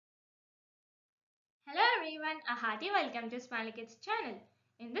everyone, a hearty welcome to Smiley Kids channel.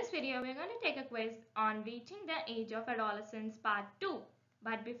 In this video, we're going to take a quiz on reaching the age of adolescence part 2.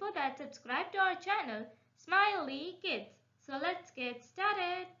 But before that, subscribe to our channel, Smiley Kids. So let's get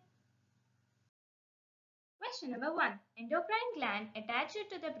started. Question number 1. Endocrine gland attached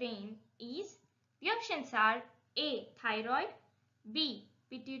to the brain is, the options are A. Thyroid, B.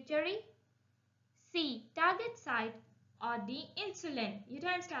 Pituitary, C. Target site, or D. Insulin. Your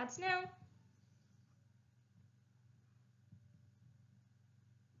time starts now.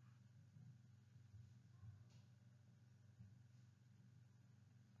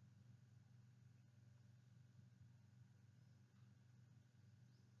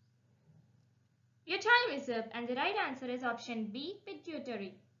 Your time is up and the right answer is option B,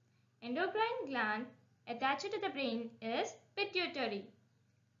 pituitary. Endocrine gland attached to the brain is pituitary.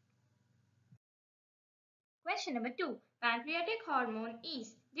 Question number 2. Pancreatic hormone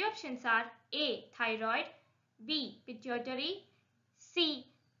is, the options are A. Thyroid, B. Pituitary, C.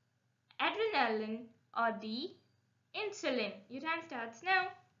 Adrenaline, or D. Insulin. Your time starts now.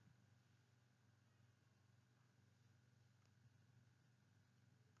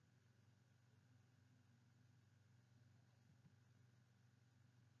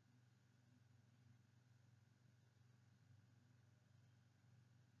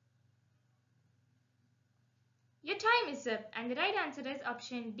 Your time is up and the right answer is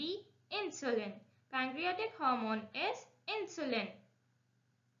option D, insulin. Pancreatic hormone is insulin.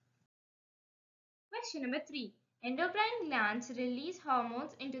 Question number 3. Endocrine glands release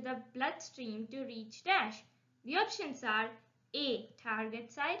hormones into the bloodstream to reach dash. The options are A.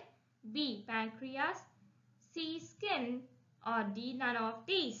 Target site, B. Pancreas, C. Skin, or D. None of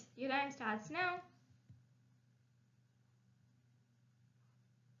these. Your time starts now.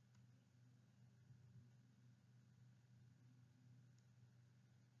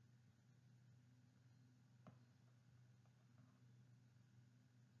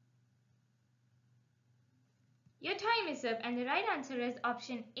 Your time is up and the right answer is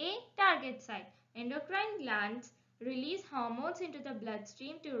option A. Target site. Endocrine glands release hormones into the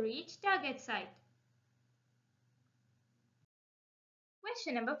bloodstream to reach target site.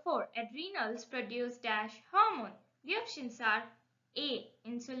 Question number 4. Adrenals produce dash hormone. The options are A.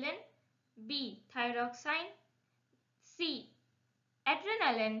 Insulin, B. Thyroxine, C.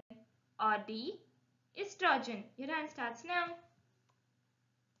 Adrenaline, or D. Estrogen. Your time starts now.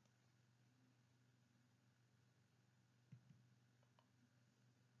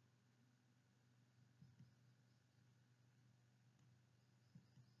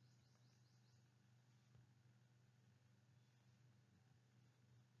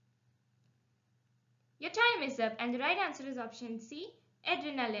 Your time is up and the right answer is option C.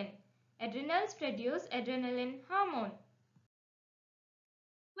 Adrenaline. Adrenals produce adrenaline hormone.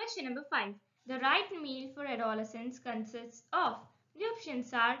 Question number 5. The right meal for adolescents consists of, the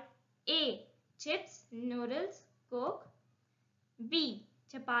options are A. Chips, noodles, coke, B.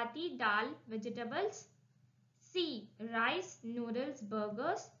 Chapati, dal, vegetables, C. Rice, noodles,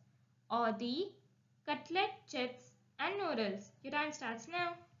 burgers, or D. Cutlet, chips and noodles. Your time starts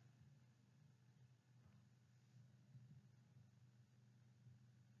now.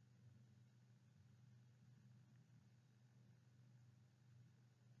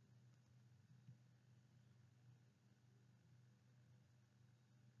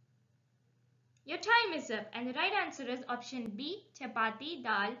 Your time is up and the right answer is option B. Chapati,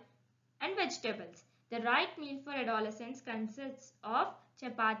 dal and vegetables. The right meal for adolescents consists of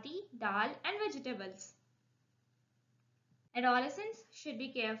chapati, dal and vegetables. Adolescents should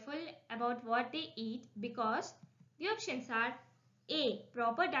be careful about what they eat because the options are A.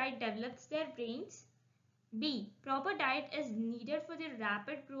 Proper diet develops their brains, B. Proper diet is needed for the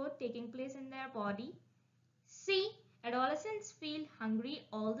rapid growth taking place in their body, C. Adolescents feel hungry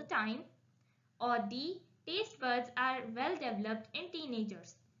all the time, or D. Taste buds are well developed in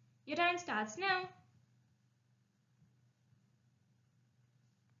teenagers. Your time starts now.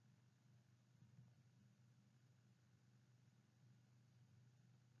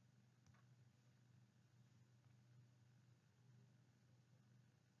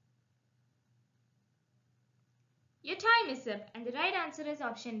 Your time is up and the right answer is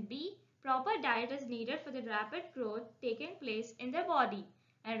option B. Proper diet is needed for the rapid growth taking place in their body.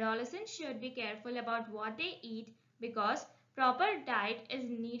 Adolescents should be careful about what they eat because proper diet is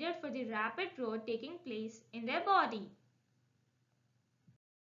needed for the rapid growth taking place in their body.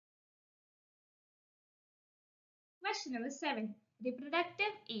 Question number 7.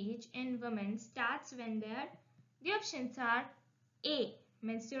 Reproductive age in women starts when the options are A.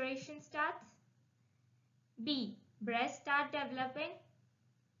 Menstruation starts, B. Breasts start developing,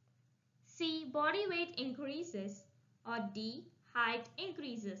 C. B. Body weight increases, or D. Height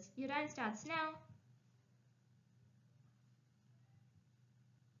increases. Your time starts now.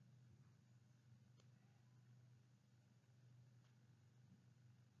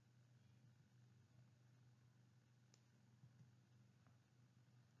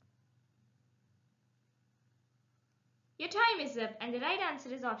 Your time is up, and the right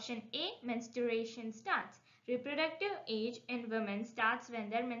answer is option A. Menstruation starts. Reproductive age in women starts when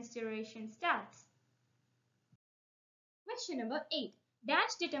their menstruation starts. Question number 8.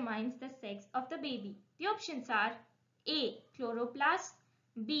 Dash determines the sex of the baby. The options are A. Chloroplast,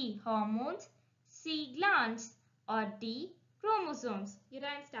 B. Hormones, C. Glands, or D. Chromosomes. Your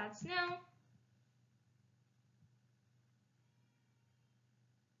time starts now.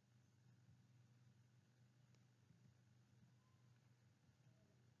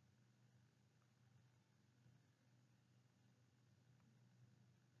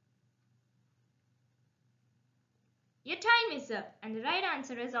 Your time is up, and the right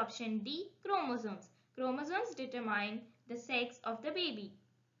answer is option D. Chromosomes. Chromosomes determine the sex of the baby.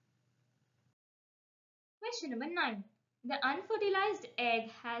 Question number 9. The unfertilized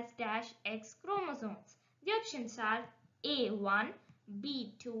egg has dash X chromosomes. The options are A1,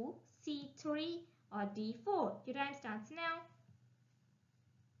 B2, C3, or D4. Your time starts now.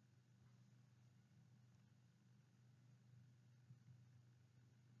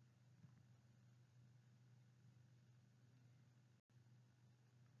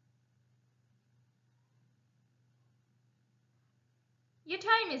 Your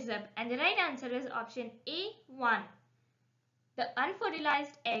time is up, and the right answer is option A1. The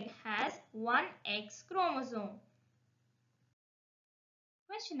unfertilized egg has one X chromosome.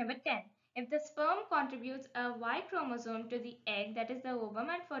 Question number 10. If the sperm contributes a Y chromosome to the egg, that is the ovum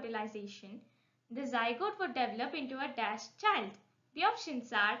and fertilization, the zygote would develop into a dash child. The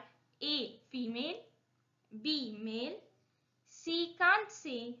options are A. Female, B. Male, C. Can't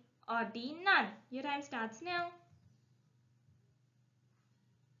say, or D. None. Your time starts now.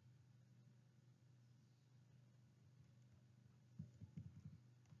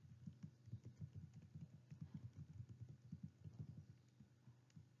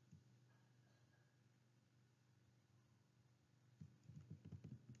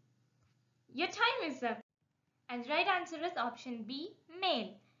 Your time is up, and the right answer is option B.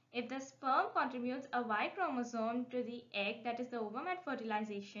 Male. If the sperm contributes a Y chromosome to the egg, that is the ovum at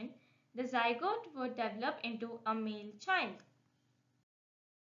fertilization, the zygote would develop into a male child.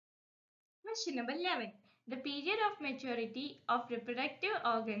 Question number 11. The period of maturity of reproductive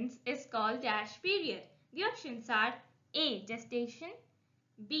organs is called dash period. The options are A. Gestation,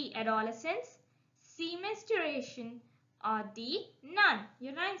 B. Adolescence, C. Menstruation, or D. None.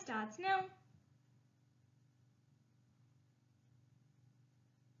 Your time starts now.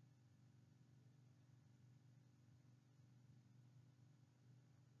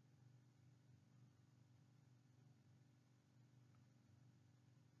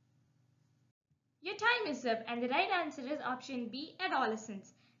 Your time is up, and the right answer is option B.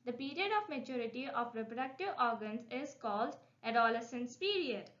 Adolescence. The period of maturity of reproductive organs is called adolescence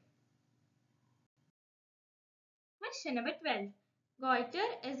period. Question number 12. Goitre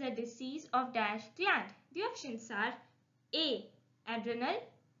is a disease of dash gland. The options are A. Adrenal,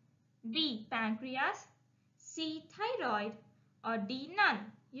 B. Pancreas, C. Thyroid, or D. None.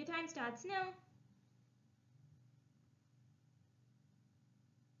 Your time starts now.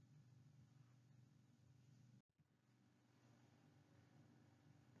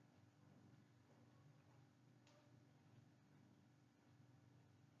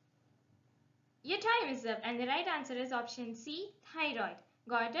 Your time is up, and the right answer is option C. Thyroid.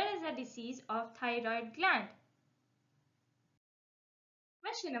 Goitre is a disease of thyroid gland.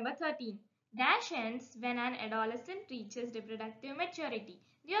 Question number 13. Dash ends when an adolescent reaches reproductive maturity.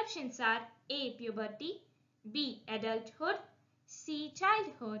 The options are A. Puberty, B. Adulthood, C.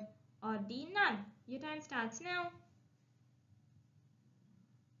 Childhood, or D. None. Your time starts now.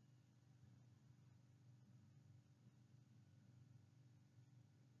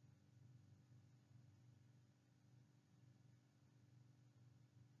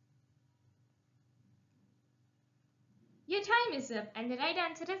 Your time is up, and the right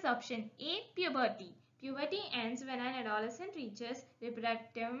answer is option A. Puberty. Puberty ends when an adolescent reaches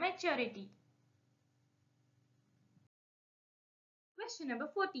reproductive maturity. Question number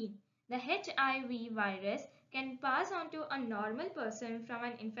 14. The HIV virus can pass on to a normal person from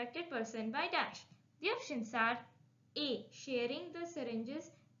an infected person by dash. The options are A. Sharing the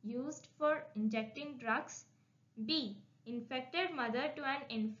syringes used for injecting drugs, B. Infected mother to an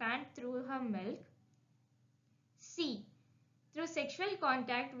infant through her milk, C. through sexual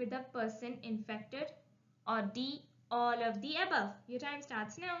contact with a person infected, or D, all of the above. Your time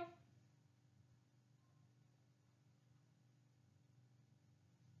starts now.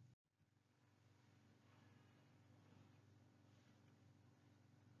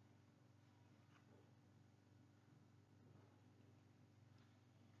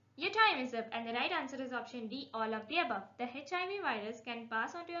 Your time is up, and the right answer is option D, all of the above. The HIV virus can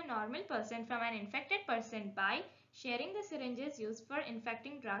pass on to a normal person from an infected person by sharing the syringes used for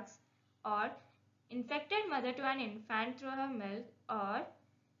infecting drugs, or infected mother to an infant through her milk, or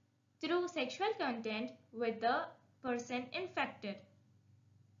through sexual contact with the person infected.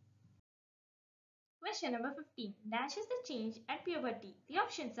 Question number 15. Dash is the change at puberty. The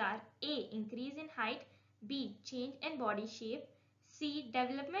options are A. Increase in height, B. Change in body shape, C.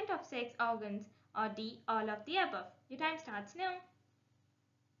 Development of sex organs, or D. All of the above. Your time starts now.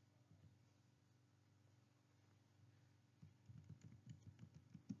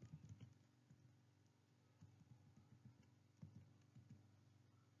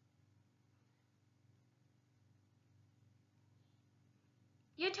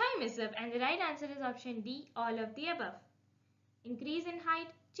 Your time is up, and the right answer is option D. All of the above. Increase in height,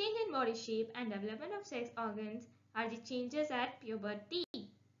 change in body shape, and development of sex organs are the changes at puberty.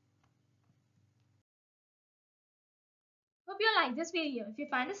 Hope you like this video. If you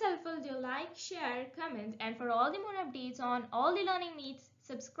find this helpful, do like, share, comment, and for all the more updates on all the learning needs,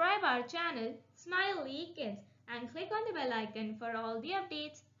 subscribe our channel, Smiley Kids, and click on the bell icon for all the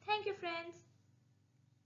updates. Thank you, friends.